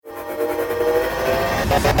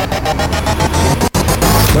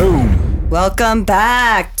Boom. Welcome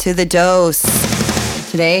back to The Dose.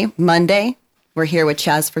 Today, Monday, we're here with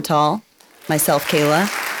Chaz Fertal, myself, Kayla.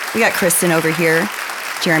 We got Kristen over here.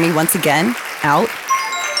 Jeremy, once again, out.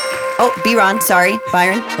 Oh, B-Ron, sorry.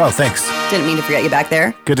 Byron. Oh, thanks. Didn't mean to forget you back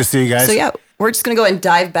there. Good to see you guys. So, yeah, we're just going to go ahead and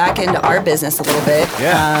dive back into our business a little bit.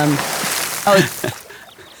 Yeah.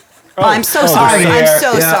 I'm so sorry. I'm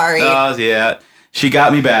so sorry. Oh, yeah. She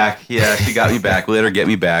got me back. Yeah, she got me back. Let her get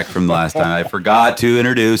me back from last time. I forgot to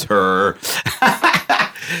introduce her.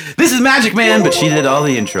 This is Magic Man, but she did all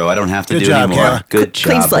the intro. I don't have to Good do job, anymore. Kayla. Good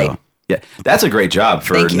Clean job, slate. though. Yeah, that's a great job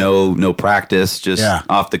for no practice, just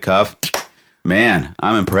off the cuff. Man,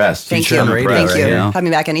 I'm impressed. Thank you. I'm Thank impressed, you. you know? Have me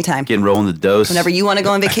back anytime. Getting rolling the dose. Whenever you want to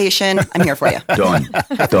go on vacation, I'm here for you. Done.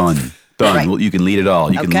 Right. Well, you can lead it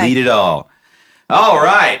all. You can Okay. lead it all. All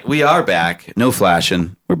right. We are back. No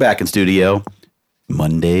flashing. We're back in studio.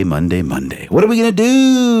 Monday. What are we going to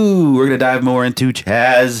do? We're going to dive more into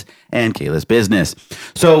Chaz and Kayla's business.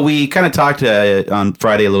 So we kind of talked on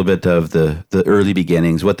Friday a little bit of the early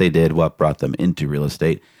beginnings, what they did, what brought them into real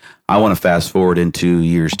estate. I want to fast forward into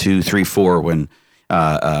years 2, 3, 4 when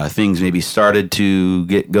things maybe started to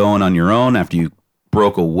get going on your own after you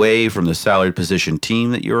broke away from the salaried position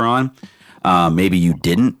team that you were on. Maybe you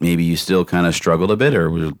didn't. Maybe you still kind of struggled a bit or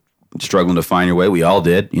were struggling to find your way. We all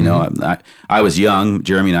did. You know, I was young.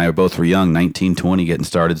 Jeremy and I both were young, 19, 20 getting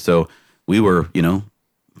started. So we were,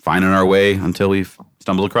 finding our way until we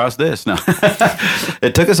stumbled across this. No,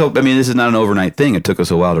 it took us, this is not an overnight thing. It took us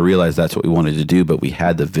a while to realize that's what we wanted to do, but we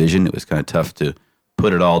had the vision. It was kind of tough to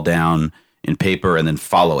put it all down in paper and then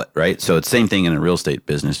follow it, right? So it's the same thing in a real estate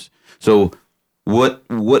business. So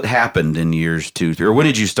what happened in years 2, 3, or when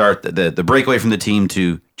did you start the breakaway from the team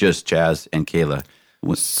to just Chaz and Kayla?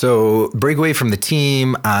 So breakaway from the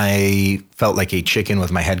team, I felt like a chicken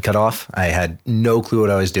with my head cut off. I had no clue what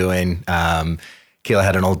I was doing. Kayla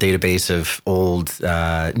had an old database of old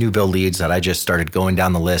new build leads that I just started going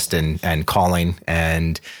down the list and calling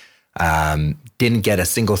and didn't get a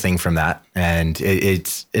single thing from that. And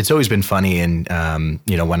it's always been funny. And,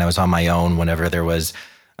 when I was on my own, whenever there was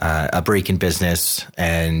a break in business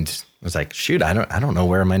and I was like, shoot, I don't know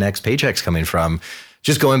where my next paycheck's coming from.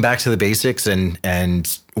 Just going back to the basics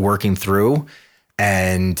and working through.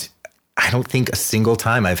 And I don't think a single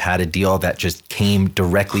time I've had a deal that just came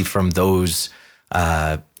directly from those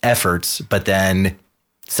efforts, but then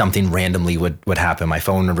something randomly would happen. My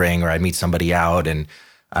phone would ring or I'd meet somebody out and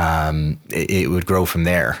it would grow from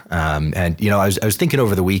there. And I was thinking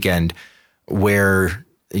over the weekend where,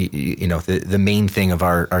 the main thing of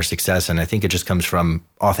our success, and I think it just comes from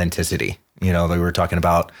authenticity. We were talking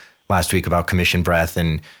about last week about commission breath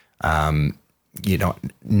and,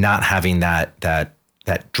 not having that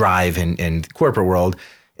drive in the corporate world.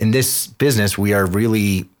 In this business, we are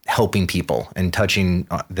really helping people and touching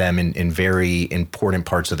them in very important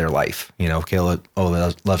parts of their life.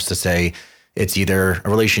 Kayla loves to say it's either a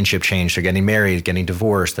relationship change, they're getting married, getting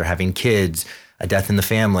divorced, they're having kids, a death in the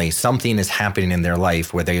family, something is happening in their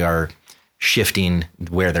life where they are shifting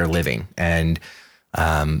where they're living. And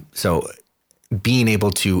so being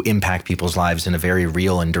able to impact people's lives in a very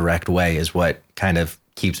real and direct way is what kind of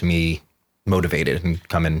keeps me motivated and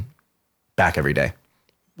coming back every day.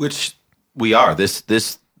 Which we are. This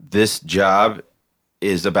job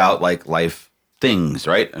is about like life things,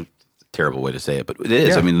 right? A terrible way to say it, but it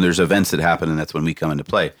is. Yeah. There's events that happen and that's when we come into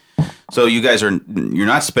play. So you guys you're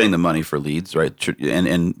not spending the money for leads, right?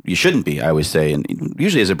 And you shouldn't be, I always say. And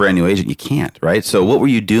usually as a brand new agent, you can't, right? So what were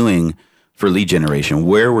you doing for lead generation?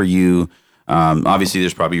 Where were you? Obviously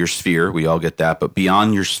there's probably your sphere. We all get that. But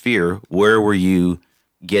beyond your sphere, where were you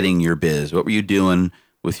getting your biz? What were you doing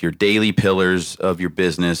with your daily pillars of your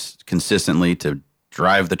business consistently to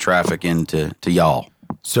drive the traffic into y'all?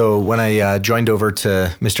 So when I joined over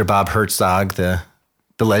to Mr. Bob Herzog, the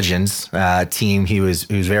Legends team, he was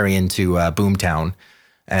very into Boomtown.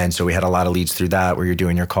 And so we had a lot of leads through that where you're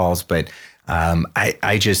doing your calls. But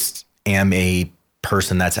I just am a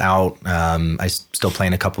person that's out. I still play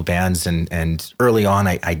in a couple bands. And early on,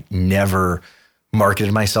 I never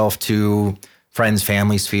marketed myself to friends,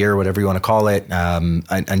 family, sphere, whatever you want to call it,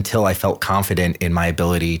 until I felt confident in my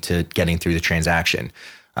ability to getting through the transaction.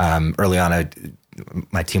 Early on,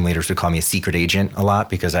 my team leaders would call me a secret agent a lot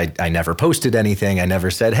because I never posted anything. I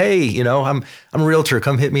never said, hey, I'm a realtor,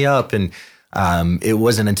 come hit me up. And it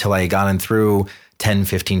wasn't until I got in through 10,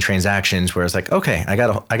 15 transactions where I was like, okay, I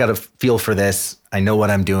got a feel for this. I know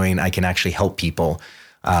what I'm doing. I can actually help people.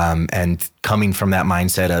 And coming from that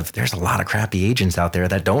mindset of there's a lot of crappy agents out there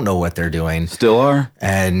that don't know what they're doing. Still are.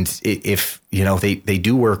 And if, they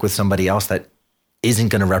do work with somebody else that isn't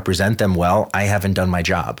going to represent them well, I haven't done my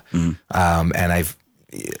job. And I've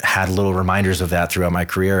had little reminders of that throughout my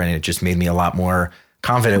career, and it just made me a lot more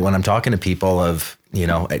confident when I'm talking to people of,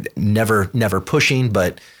 never pushing,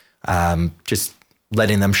 but just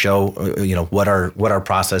letting them show, what our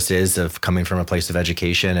process is of coming from a place of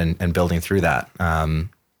education and building through that.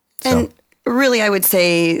 And really, I would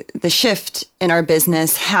say the shift in our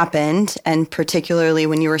business happened, and particularly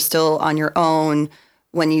when you were still on your own,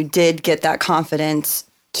 when you did get that confidence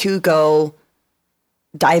to go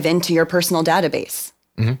dive into your personal database.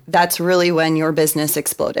 That's really when your business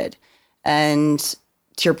exploded. And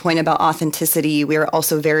to your point about authenticity, we are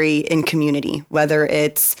also very in community, whether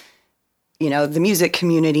it's, the music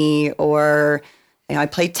community or, I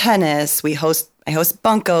play tennis, I host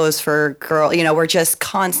bunkos for we're just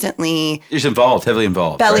constantly You're involved, heavily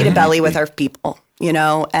involved. Belly right? to belly with our people,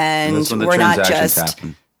 and That's when the we're not transactions just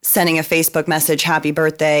happen. sending a Facebook message, happy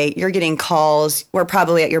birthday. You're getting calls. We're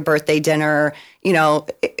probably at your birthday dinner.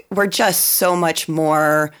 We're just so much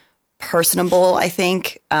more personable, I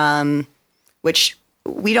think, which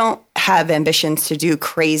we don't have ambitions to do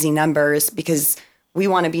crazy numbers because we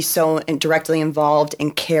want to be so directly involved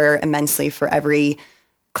and care immensely for every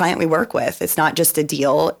client we work with. It's not just a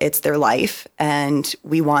deal, it's their life, and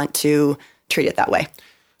we want to treat it that way.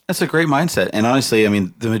 That's a great mindset. And honestly,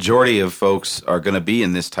 the majority of folks are going to be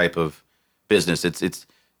in this type of business. It's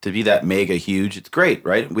to be that mega huge. It's great,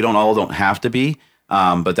 right? We don't have to be,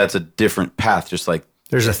 but that's a different path. Just like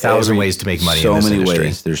there's 1,000 ways to make money. So in this many industry.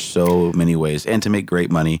 ways. There's so many ways, and to make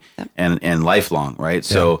great money and lifelong, right?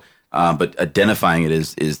 So, but identifying it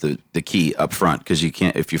is the key up front, because you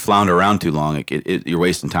can't, if you flounder around too long, you're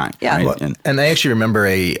wasting time. Yeah. Right? Well, and I actually remember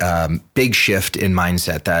a big shift in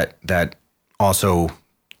mindset that also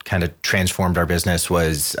kind of transformed our business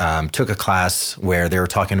was took a class where they were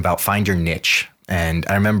talking about find your niche. And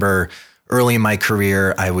I remember early in my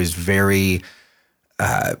career, I was very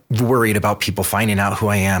worried about people finding out who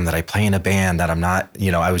I am, that I play in a band, that I'm not,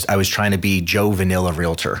 I was trying to be Joe Vanilla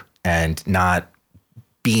Realtor and not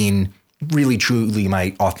being really truly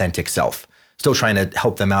my authentic self. Still trying to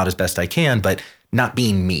help them out as best I can, but not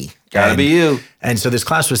being me. Gotta be you. And so this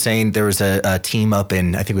class was saying there was a team up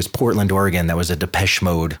in, I think it was Portland, Oregon, that was a Depeche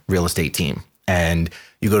Mode real estate team. And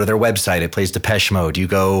you go to their website, it plays Depeche Mode. You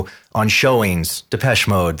go on showings, Depeche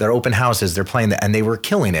Mode. Their open houses, they're playing that. And they were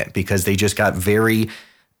killing it because they just got very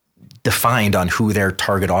defined on who their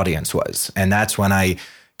target audience was. And that's when I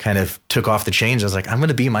kind of took off the chains. I was like, I'm going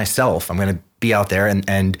to be myself. I'm going to be out there.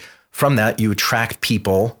 And from that, you attract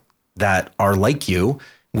people that are like you,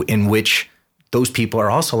 in which those people are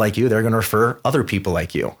also like you. They're going to refer other people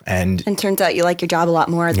like you. And turns out you like your job a lot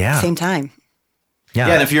more at the same time. Yeah.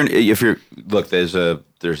 And if you're look, there's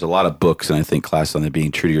a lot of books and I think classes on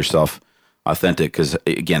being true to yourself, authentic. Because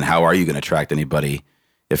again, how are you going to attract anybody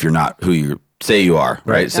if you're not who you say you are,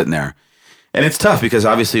 right? Yep. Sitting there, and it's tough because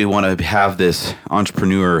obviously you want to have this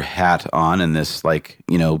entrepreneur hat on and this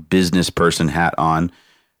business person hat on,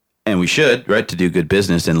 and we should, right, to do good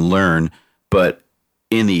business and learn. But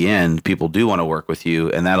in the end, people do want to work with you,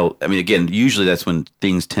 and again, usually that's when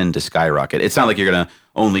things tend to skyrocket. It's not like you're going to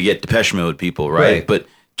only get Depeche Mode people, right? But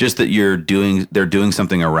just that they're doing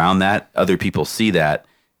something around that, other people see that,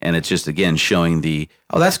 and it's just, again, showing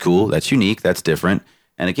that's cool, that's unique, that's different.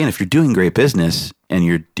 And again, if you're doing great business and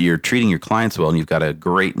you're treating your clients well and you've got a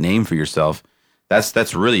great name for yourself,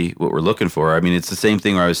 that's really what we're looking for. It's the same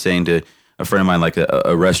thing where I was saying to a friend of mine, like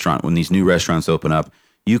a restaurant, when these new restaurants open up,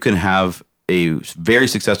 you can have a very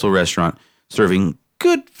successful restaurant serving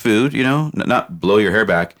good food, not blow your hair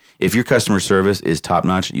back. If your customer service is top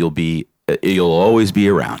notch, you'll always be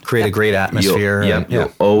around. Create a great atmosphere.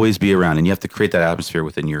 You'll always be around, and you have to create that atmosphere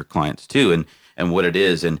within your clients too, and what it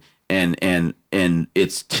is, and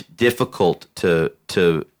it's difficult to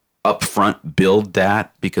upfront build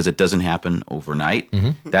that because it doesn't happen overnight.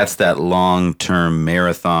 Mm-hmm. That's that long-term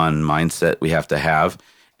marathon mindset we have to have.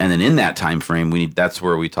 And then in that time frame, that's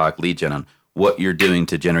where we talk lead gen on what you're doing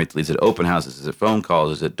to generate the leads. Is it open houses? Is it phone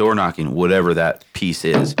calls? Is it door knocking? Whatever that piece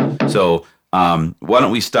is. So why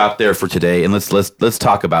don't we stop there for today, and let's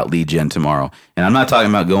talk about lead gen tomorrow. And I'm not talking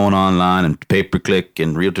about going online and pay-per-click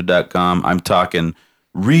and realtor.com. I'm talking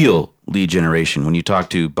real lead generation. When you talk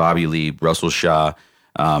to Bobby Lee, Russell Shaw,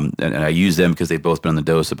 and I use them because they've both been on the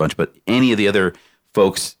dose a bunch, but any of the other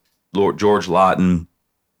folks, George Lawton,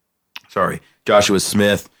 Joshua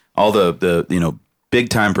Smith, all the big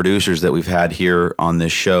time producers that we've had here on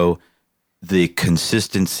this show, the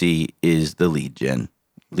consistency is the lead gen.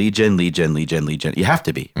 Lead gen. You have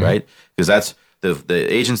to be, right? Because that's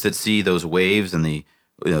the agents that see those waves and the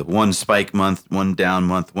one spike month, one down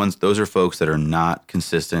month. Those are folks that are not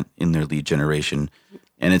consistent in their lead generation.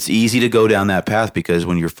 And it's easy to go down that path because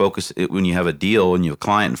when you're focused, when you have a deal and you have a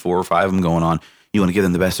client and 4 or 5 of them going on, you want to give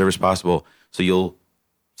them the best service possible. So you'll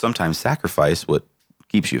sometimes sacrifice what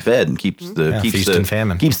keeps you fed and keeps the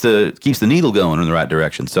needle going in the right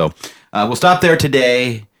direction. So we'll stop there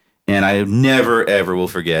today. And I never, ever will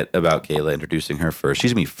forget about Kayla introducing her first.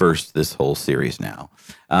 She's going to be first this whole series now.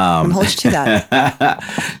 I'm holding you to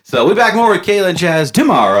that. So we'll be back more with Kayla and Chaz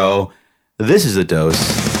tomorrow. This is A Dose.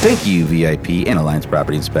 Thank you, VIP and Alliance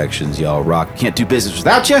Property Inspections. Y'all rock. Can't do business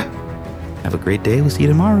without you. Have a great day. We'll see you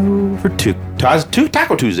tomorrow for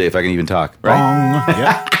Taco Tuesday, if I can even talk. Right?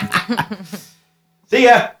 Yeah. See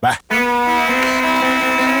ya. Bye.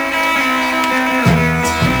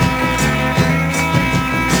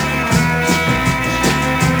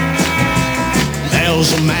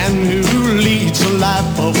 There's a man who leads a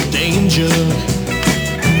life of danger.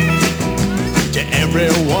 To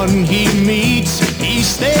everyone he meets, he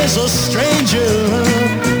stays a stranger.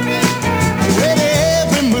 With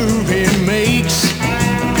every move he makes,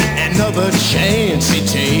 another chance he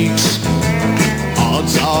takes,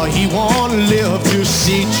 odds are he won't live to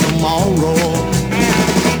see tomorrow.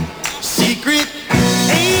 Secret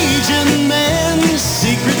agent man,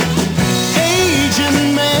 secret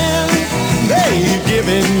agent man, they've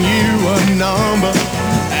given you a number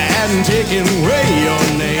and taken away